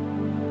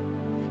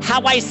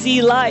 How I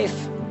see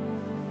life.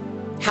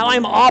 How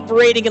I'm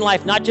operating in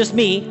life, not just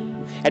me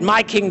and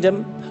my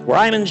kingdom, where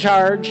I'm in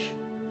charge,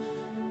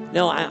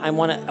 No, I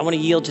want to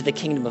yield to the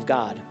kingdom of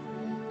God.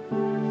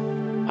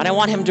 And I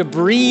want him to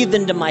breathe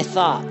into my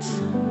thoughts.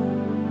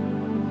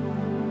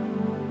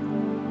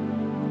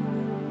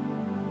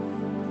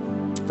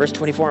 Verse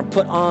 24, and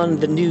put on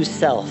the new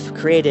self,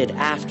 created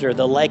after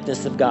the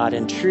likeness of God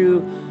in true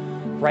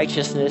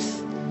righteousness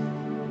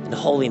and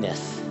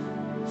holiness.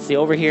 See,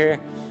 over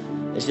here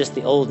is just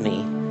the old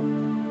me.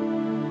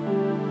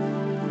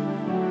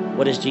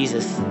 What does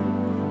Jesus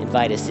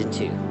invite us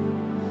into?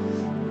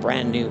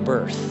 Brand new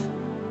birth.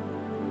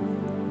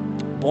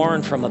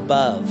 Born from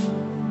above.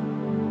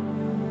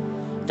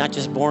 Not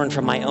just born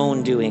from my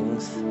own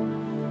doings.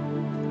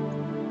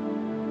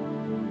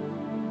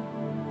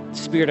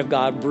 Spirit of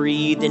God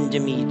breathed into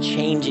me,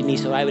 changing me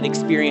so I would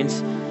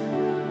experience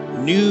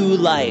new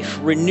life,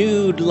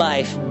 renewed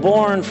life,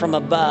 born from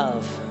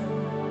above.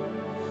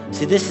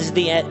 See, this is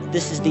the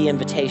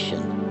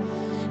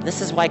invitation.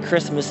 This is why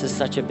Christmas is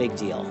such a big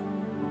deal.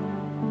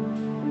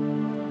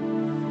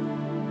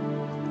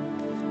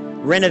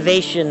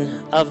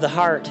 Renovation of the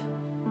heart.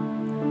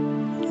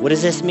 What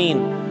does this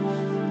mean?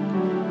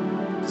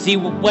 See,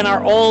 when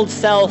our old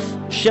self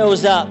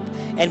shows up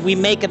and we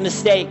make a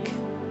mistake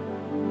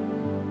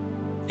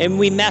and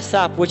we mess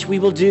up, which we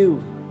will do,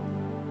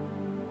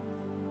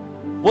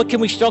 what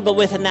can we struggle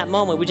with in that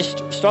moment? We just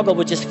struggle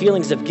with just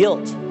feelings of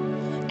guilt,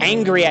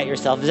 angry at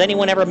yourself. Has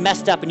anyone ever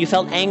messed up and you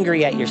felt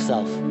angry at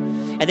yourself?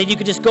 And then you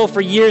could just go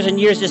for years and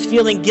years just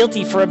feeling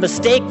guilty for a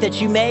mistake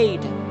that you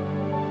made.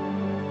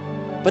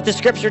 But the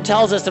scripture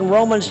tells us in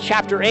Romans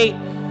chapter 8,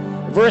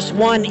 verse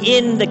 1,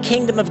 in the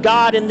kingdom of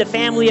God, in the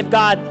family of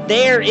God,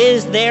 there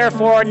is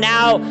therefore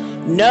now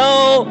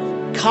no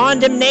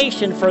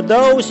condemnation for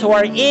those who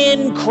are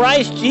in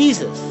Christ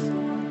Jesus.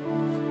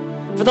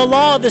 For the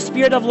law of the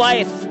Spirit of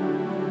life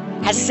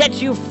has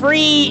set you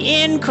free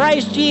in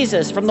Christ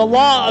Jesus from the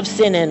law of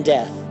sin and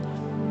death.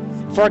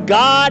 For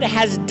God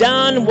has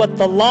done what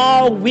the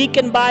law,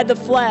 weakened by the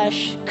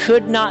flesh,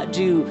 could not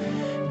do.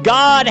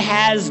 God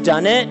has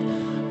done it.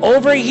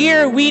 Over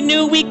here, we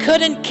knew we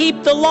couldn't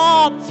keep the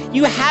law.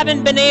 You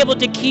haven't been able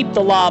to keep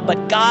the law,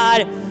 but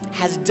God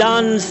has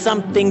done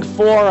something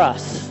for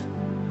us.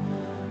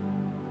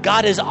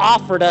 God has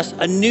offered us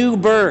a new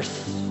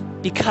birth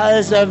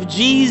because of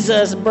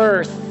Jesus'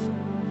 birth.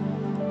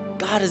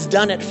 God has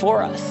done it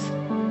for us.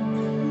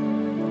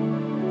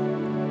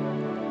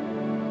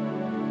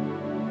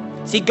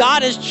 See,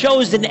 God has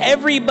chosen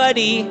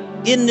everybody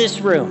in this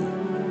room.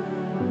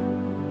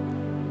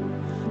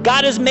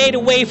 God has made a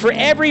way for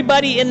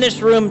everybody in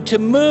this room to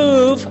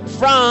move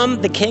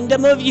from the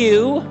kingdom of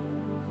you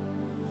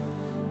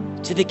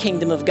to the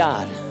kingdom of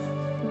God.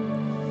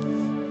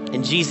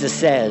 And Jesus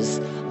says,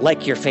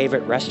 like your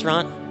favorite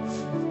restaurant,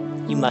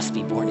 you must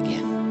be born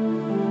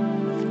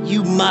again.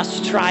 You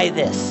must try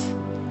this.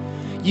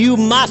 You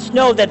must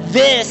know that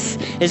this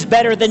is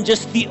better than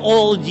just the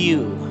old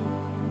you.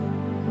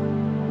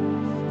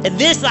 And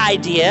this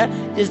idea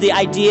is the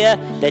idea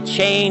that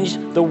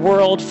changed the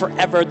world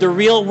forever. The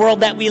real world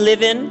that we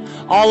live in,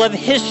 all of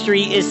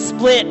history is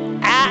split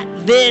at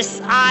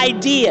this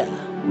idea.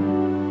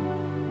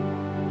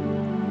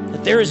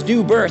 That there is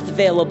new birth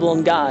available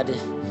in God.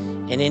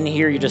 And in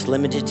here, you're just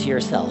limited to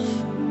yourself,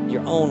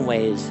 your own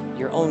ways,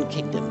 your own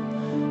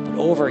kingdom. But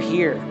over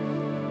here,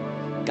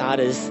 God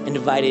has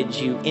invited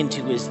you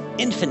into his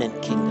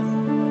infinite kingdom,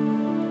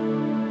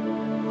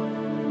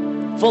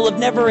 full of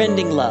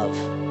never-ending love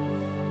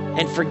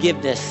and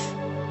forgiveness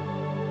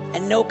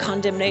and no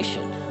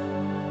condemnation.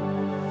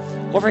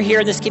 Over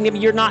here in this kingdom,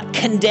 you're not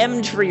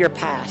condemned for your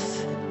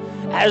past,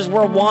 as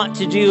we're wont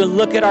to do, and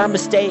look at our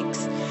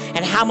mistakes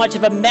and how much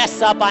of a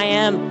mess up I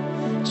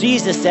am.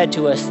 Jesus said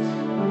to us,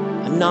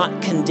 I'm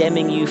not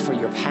condemning you for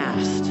your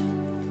past.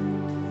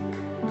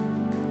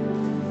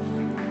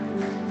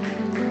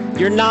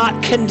 You're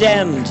not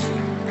condemned.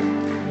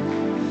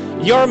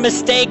 Your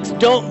mistakes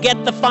don't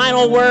get the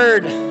final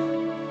word.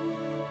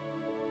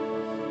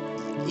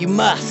 You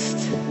must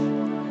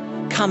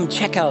come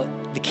check out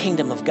the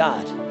kingdom of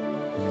God.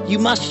 You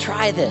must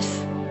try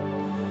this.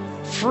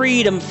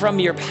 Freedom from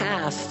your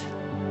past.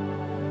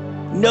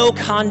 No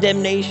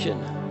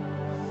condemnation.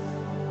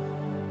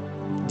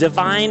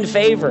 Divine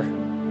favor.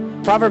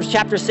 Proverbs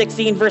chapter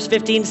 16, verse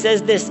 15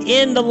 says this,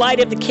 in the light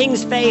of the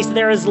king's face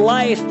there is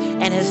life,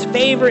 and his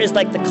favor is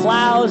like the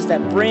clouds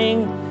that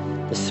bring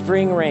the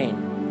spring rain.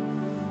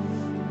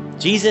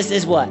 Jesus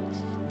is what?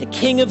 The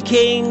King of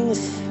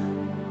Kings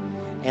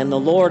and the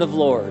Lord of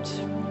Lords.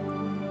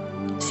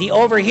 See,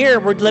 over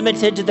here, we're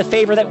limited to the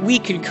favor that we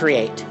can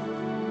create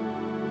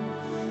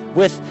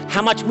with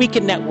how much we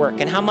can network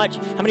and how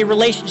many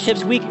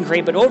relationships we can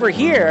create. But over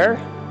here,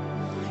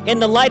 in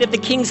the light of the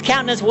King's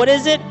countenance, what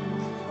is it?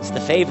 It's the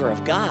favor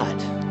of God.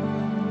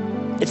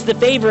 It's the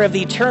favor of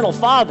the eternal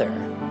Father.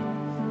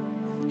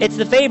 It's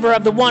the favor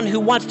of the one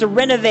who wants to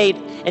renovate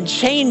and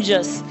change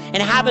us and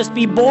have us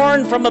be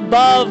born from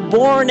above,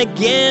 born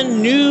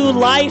again, new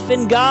life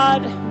in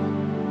God,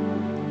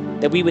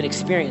 that we would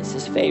experience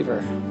his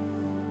favor.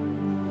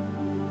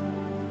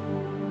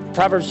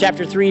 Proverbs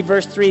chapter 3,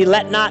 verse 3,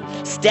 let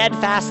not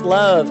steadfast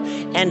love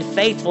and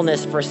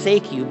faithfulness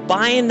forsake you.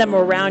 Bind them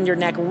around your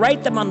neck.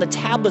 Write them on the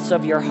tablets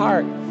of your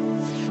heart.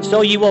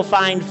 So you will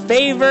find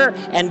favor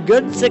and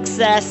good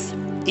success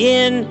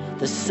in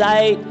the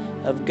sight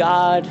of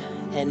God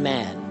and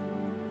man.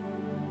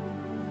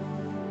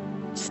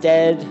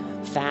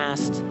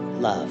 Steadfast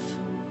love.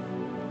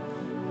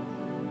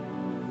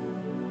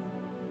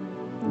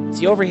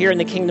 See, over here in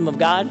the kingdom of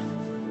God,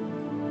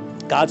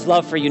 God's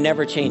love for you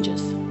never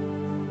changes.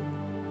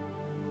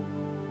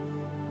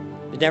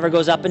 It never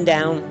goes up and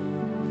down.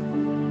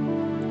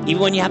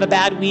 Even when you have a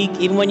bad week,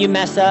 even when you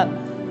mess up,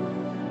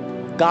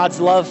 God's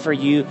love for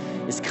you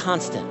is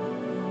constant.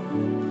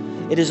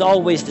 It is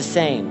always the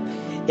same.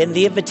 And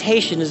the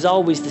invitation is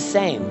always the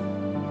same.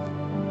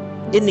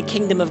 In the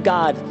kingdom of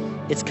God,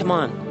 it's come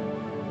on.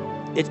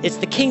 It's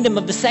the kingdom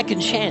of the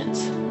second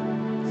chance.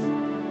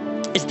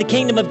 It's the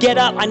kingdom of get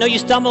up. I know you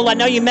stumbled. I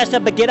know you messed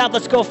up, but get up.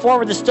 Let's go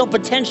forward. There's still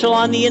potential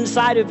on the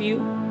inside of you.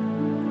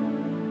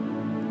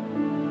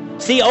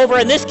 See, over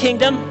in this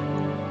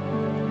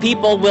kingdom,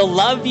 people will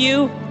love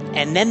you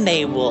and then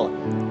they will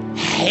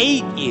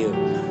hate you.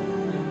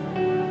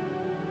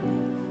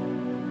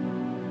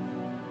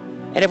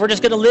 And if we're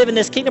just going to live in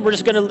this kingdom, we're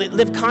just going to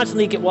live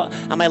constantly. Well,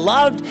 am I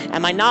loved?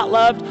 Am I not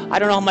loved? I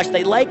don't know how much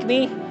they like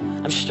me.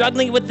 I'm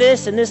struggling with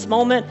this in this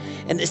moment.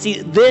 And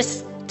see,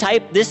 this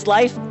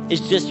life is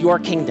just your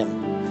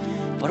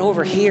kingdom. But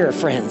over here,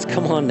 friends,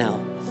 come on now.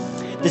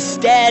 The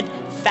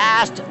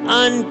steadfast,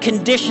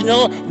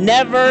 unconditional,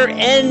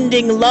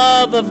 never-ending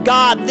love of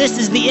God. This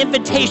is the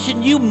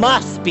invitation you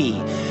must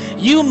be.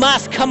 You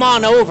must come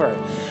on over.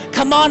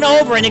 Come on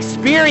over and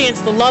experience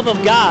the love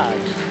of God.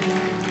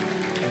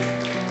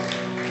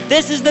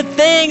 This is the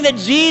thing that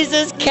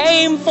Jesus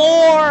came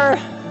for.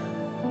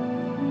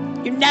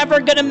 You're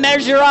never going to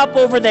measure up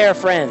over there,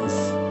 friends.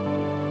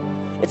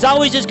 It's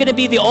always just going to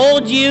be the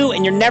old you,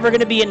 and you're never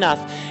going to be enough.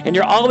 And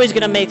you're always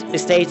going to make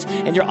mistakes,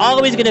 and you're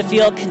always going to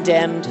feel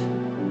condemned.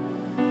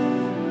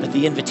 But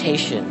the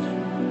invitation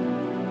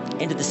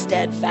into the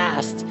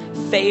steadfast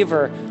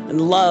favor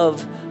and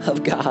love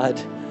of God.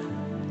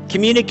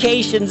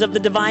 Communications of the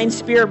divine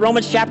spirit.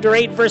 Romans chapter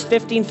 8, verse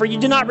 15. For you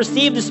do not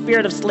receive the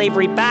spirit of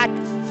slavery back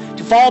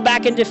to fall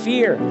back into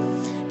fear,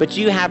 but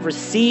you have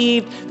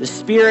received the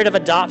spirit of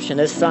adoption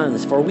as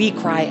sons, for we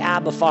cry,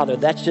 Abba, Father.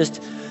 That's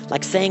just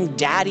like saying,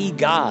 Daddy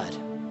God.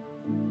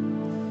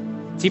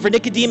 See, for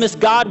Nicodemus,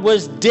 God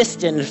was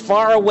distant and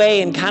far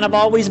away and kind of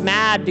always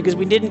mad because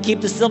we didn't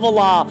keep the civil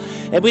law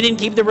and we didn't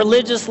keep the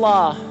religious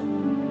law.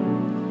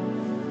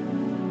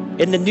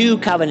 In the new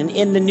covenant,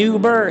 in the new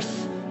birth.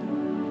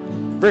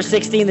 Verse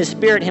 16, the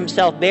Spirit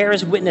himself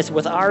bears witness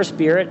with our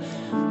spirit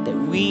that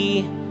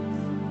we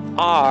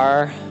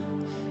are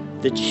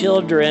the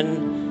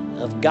children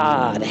of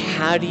God.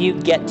 How do you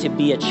get to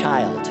be a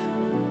child?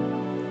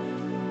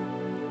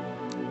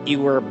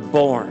 You were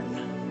born.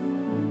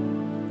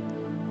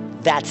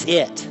 That's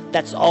it.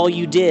 That's all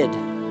you did.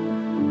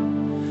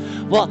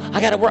 Well,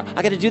 I got to work.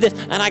 I got to do this,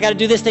 and I got to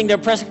do this thing to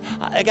impress.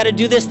 I got to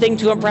do this thing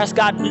to impress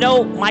God.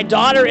 No, my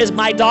daughter is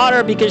my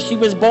daughter because she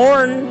was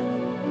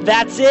born.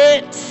 That's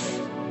it.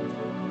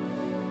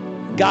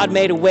 God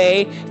made a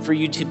way for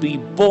you to be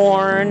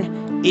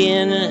born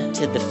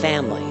into the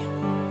family.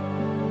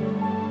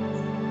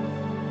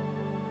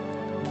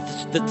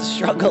 The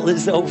struggle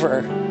is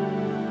over.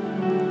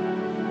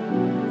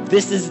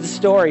 This is the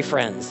story,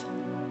 friends.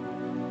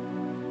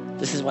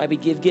 This is why we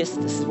give gifts.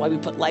 This is why we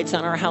put lights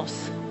on our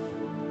house.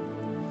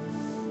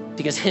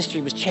 Because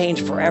history was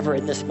changed forever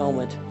in this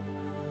moment.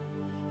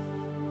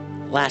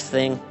 Last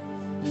thing,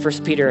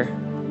 1 Peter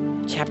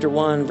chapter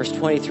 1, verse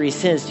 23,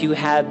 since you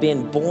have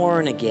been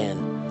born again,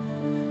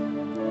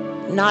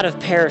 not of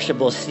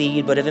perishable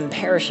seed, but of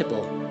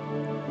imperishable,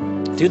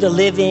 through the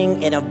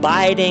living and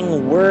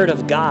abiding word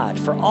of God.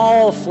 For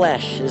all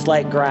flesh is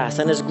like grass,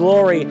 and his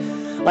glory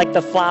like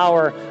the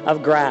flower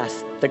of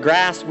grass. The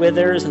grass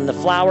withers and the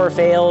flower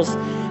fails,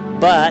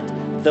 but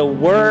the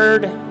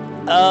word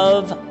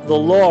of the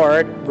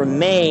Lord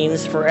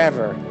remains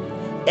forever.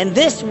 And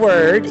this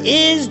word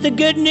is the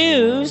good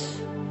news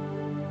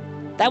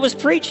that was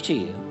preached to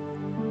you.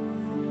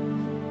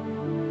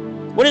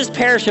 What does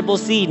perishable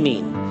seed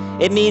mean?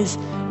 It means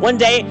one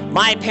day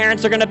my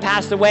parents are going to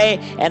pass away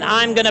and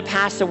I'm going to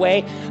pass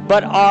away,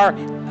 but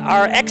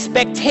our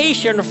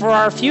expectation for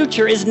our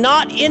future is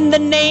not in the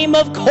name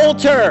of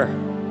Coulter.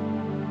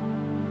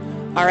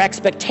 Our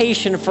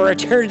expectation for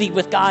eternity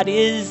with God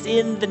is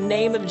in the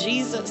name of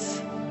Jesus.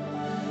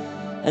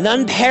 An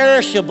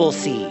unperishable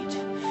seed,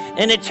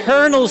 an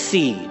eternal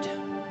seed.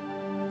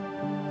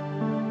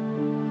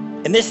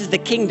 And this is the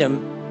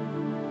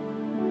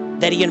kingdom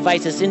that he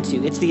invites us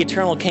into. It's the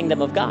eternal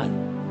kingdom of God.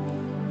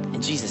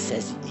 And Jesus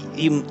says,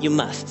 you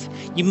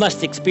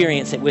must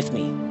experience it with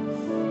me.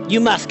 You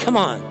must, come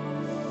on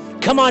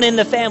in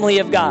the family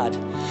of God.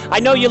 I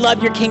know you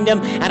love your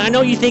kingdom, and I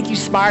know you think you're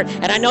smart,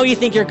 and I know you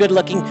think you're good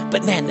looking,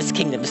 but man, this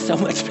kingdom is so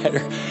much better.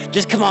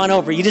 Just come on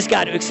over. You just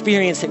got to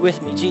experience it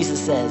with me, Jesus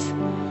says.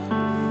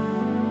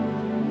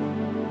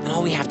 And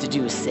all we have to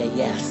do is say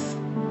yes.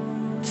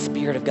 The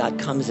Spirit of God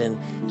comes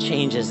in,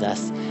 changes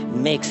us,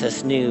 makes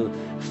us new,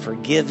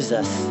 forgives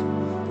us,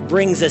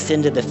 brings us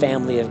into the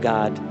family of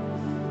God.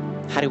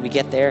 How do we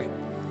get there?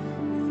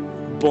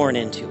 Born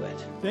into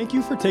it. Thank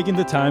you for taking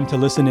the time to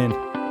listen in.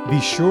 Be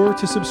sure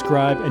to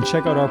subscribe and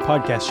check out our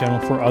podcast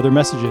channel for other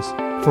messages.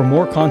 For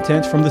more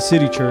content from the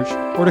City Church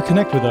or to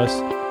connect with us,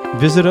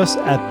 visit us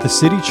at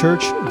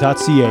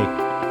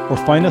thecitychurch.ca or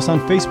find us on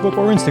Facebook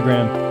or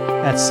Instagram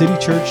at City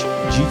Church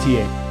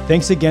GTA.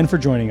 Thanks again for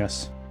joining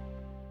us.